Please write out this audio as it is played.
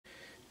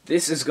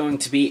This is going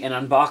to be an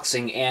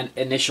unboxing and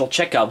initial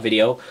checkout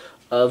video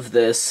of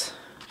this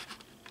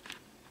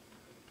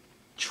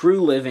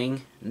True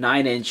Living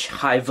 9-inch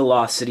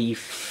high-velocity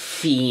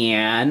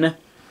fan.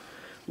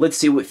 Let's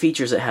see what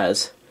features it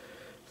has.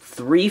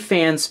 3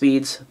 fan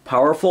speeds,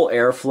 powerful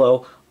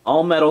airflow,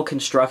 all-metal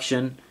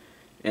construction,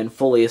 and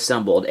fully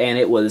assembled. And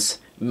it was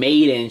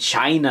made in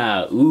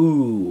China.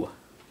 Ooh.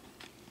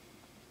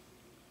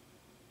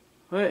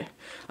 What?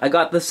 I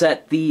got this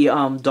at the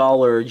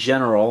Dollar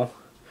General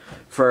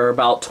for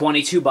about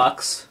 22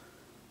 bucks.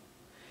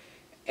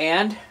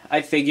 And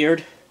I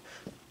figured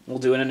we'll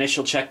do an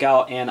initial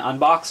checkout and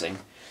unboxing.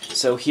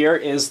 So here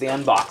is the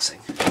unboxing.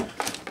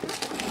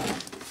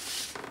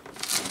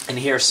 And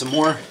here's some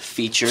more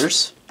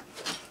features.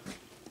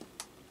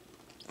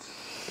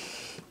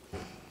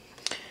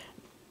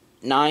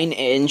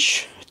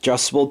 9-inch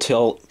adjustable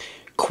tilt,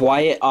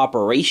 quiet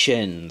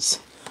operations.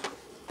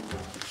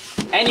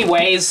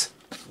 Anyways,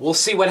 we'll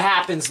see what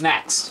happens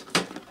next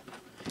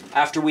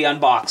after we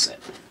unbox it.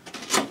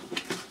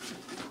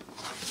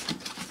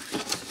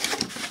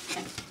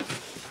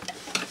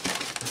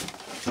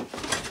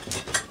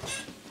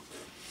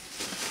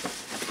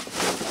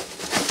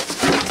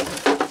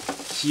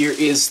 Here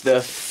is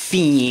the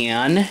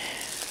fan.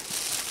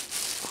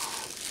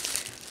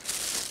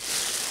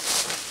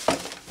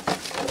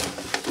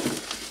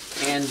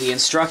 And the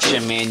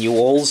instruction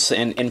manuals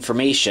and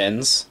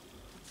informations.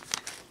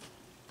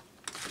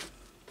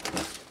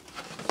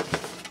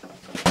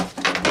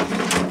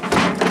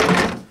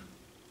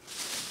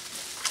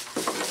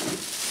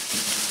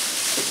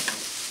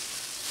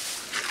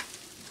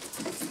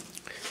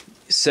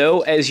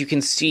 So, as you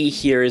can see,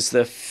 here is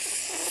the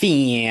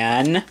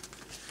fan.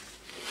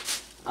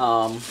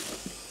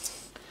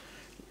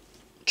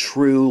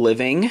 True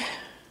Living.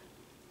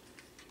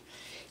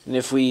 And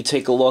if we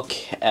take a look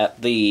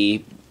at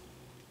the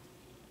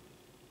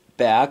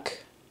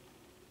back,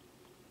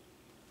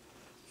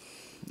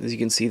 as you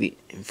can see, the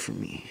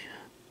infamy.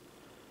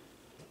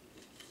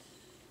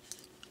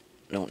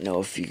 I don't know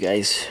if you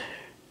guys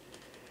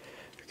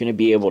are going to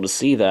be able to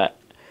see that.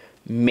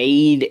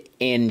 Made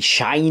in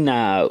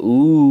China.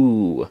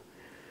 Ooh.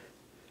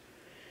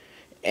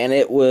 And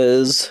it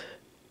was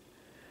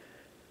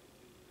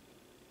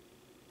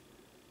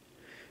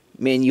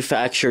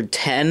manufactured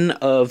 10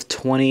 of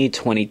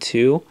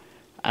 2022.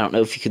 I don't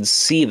know if you can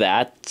see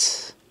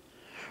that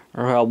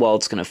or how well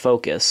it's going to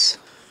focus.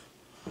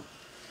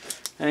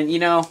 And you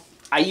know,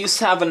 I used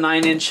to have a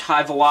 9-inch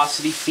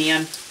high-velocity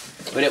fan,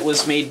 but it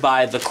was made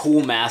by the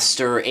Cool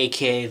Master,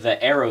 aka the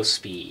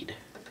Aerospeed.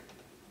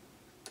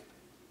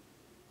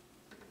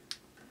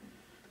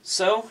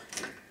 So,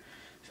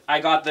 I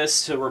got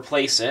this to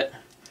replace it,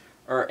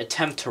 or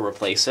attempt to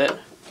replace it.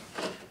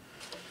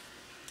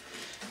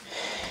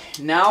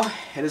 Now,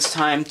 it is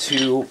time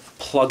to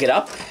plug it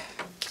up.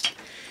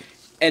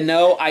 And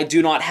no, I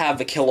do not have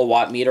the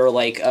kilowatt meter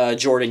like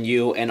Jordan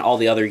Yu and all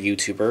the other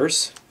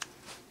YouTubers.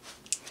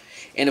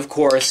 And of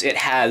course, it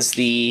has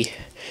the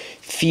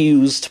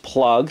fused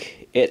plug.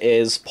 It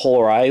is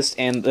polarized,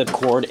 and the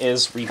cord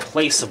is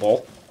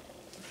replaceable.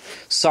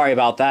 Sorry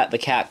about that, the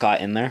cat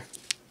got in there.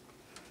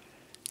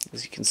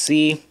 As you can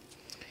see,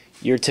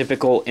 your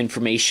typical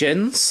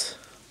informations.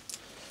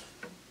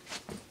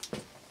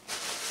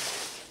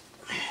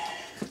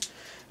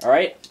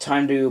 Alright,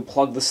 time to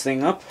plug this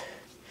thing up,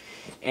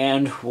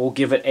 and we'll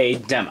give it a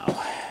demo.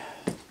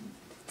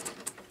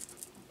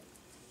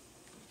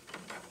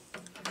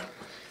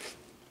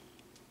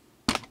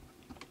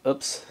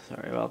 Oops,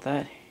 sorry about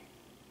that.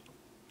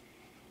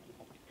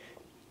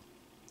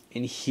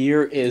 And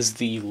here is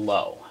the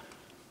low.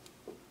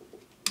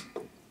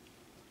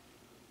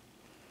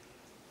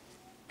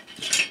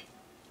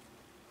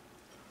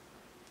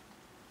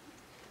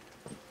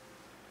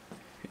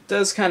 It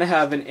does kind of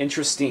have an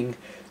interesting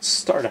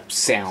startup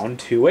sound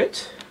to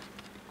it.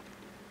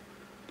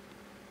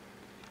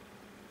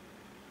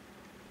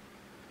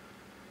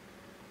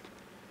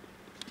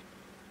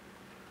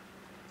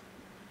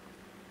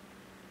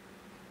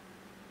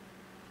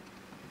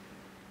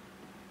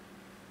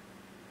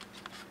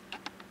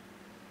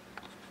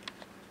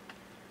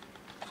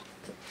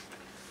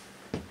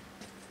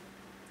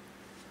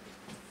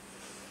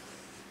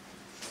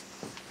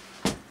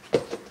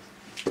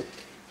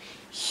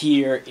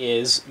 Here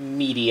is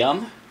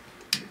medium.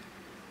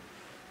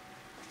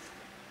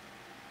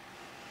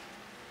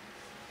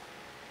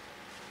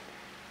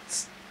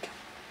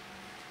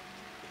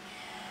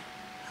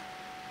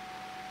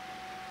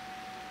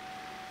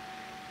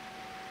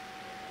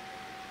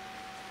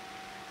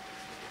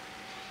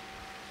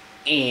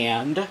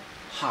 And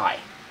high.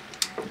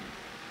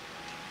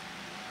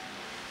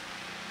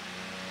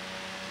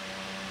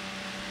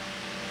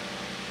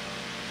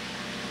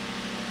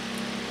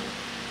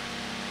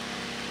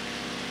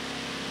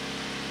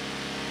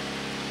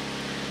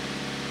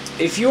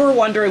 If you were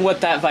wondering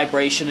what that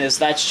vibration is,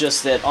 that's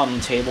just it on the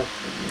table.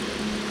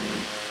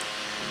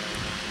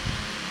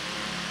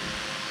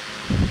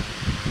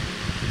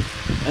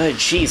 Oh,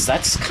 geez,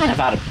 that's kind of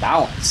out of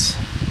balance.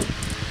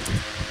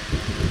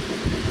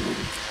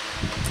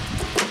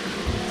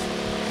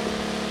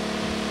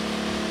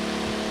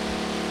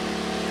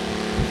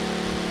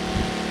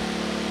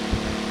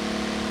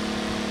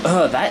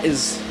 That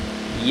is...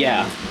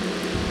 yeah.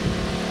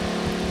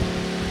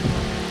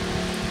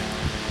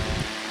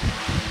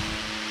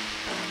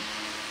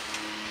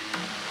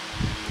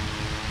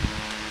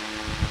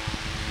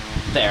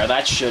 There,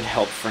 that should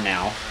help for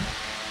now.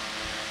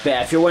 But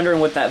yeah, if you're wondering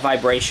what that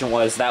vibration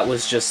was, that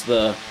was just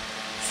the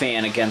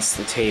fan against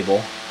the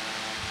table.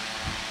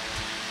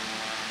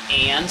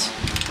 And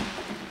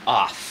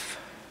off.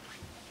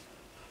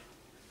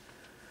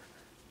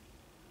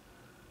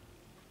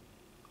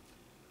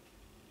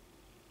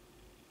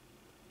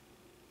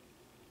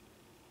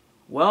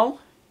 Well,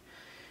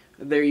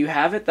 there you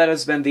have it. That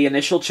has been the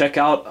initial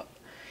checkout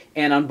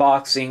and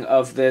unboxing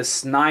of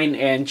this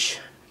 9-inch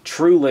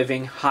True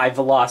Living high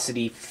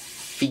velocity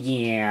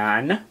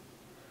fan.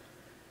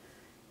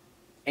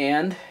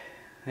 And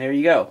there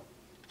you go.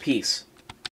 Peace.